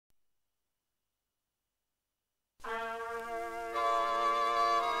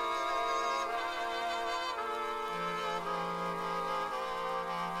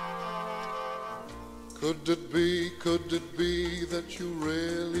Could it be that you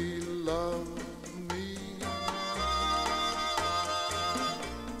really love me?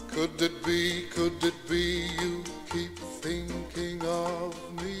 Could it be you keep thinking of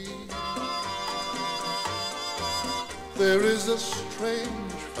me? There is a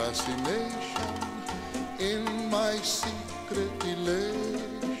strange fascination in my secret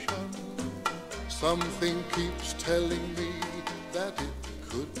elation. Something keeps telling me that it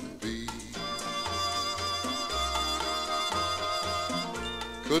could be.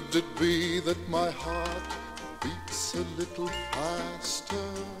 Could it be that my heart beats a little faster?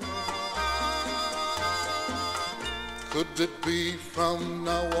 Could it be from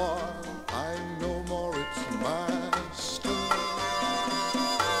now on I'm no more its master?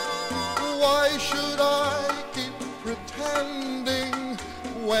 Why should I keep pretending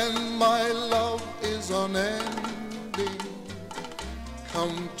when my love is unending?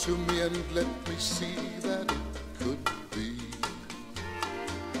 Come to me and let me see that it could be.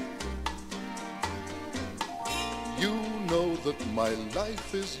 You know that my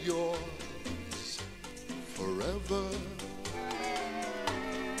life is yours forever,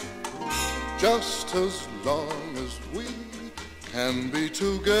 just as long as we can be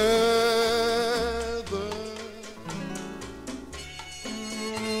together.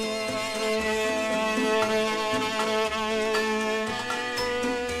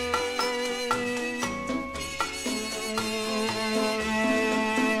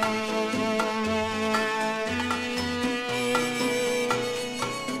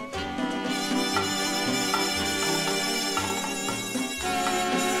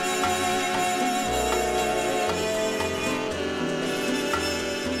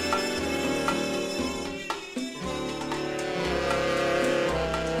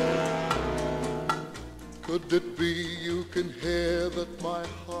 Could it be you can hear that my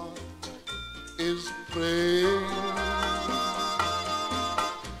heart is praying?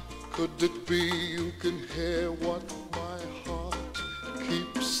 Could it be you can hear what my heart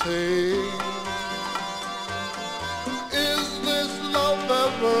keeps saying? Is this love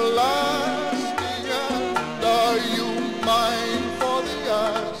everlasting, and are you mine for the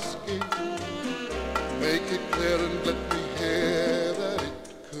asking? Make it clear and let me hear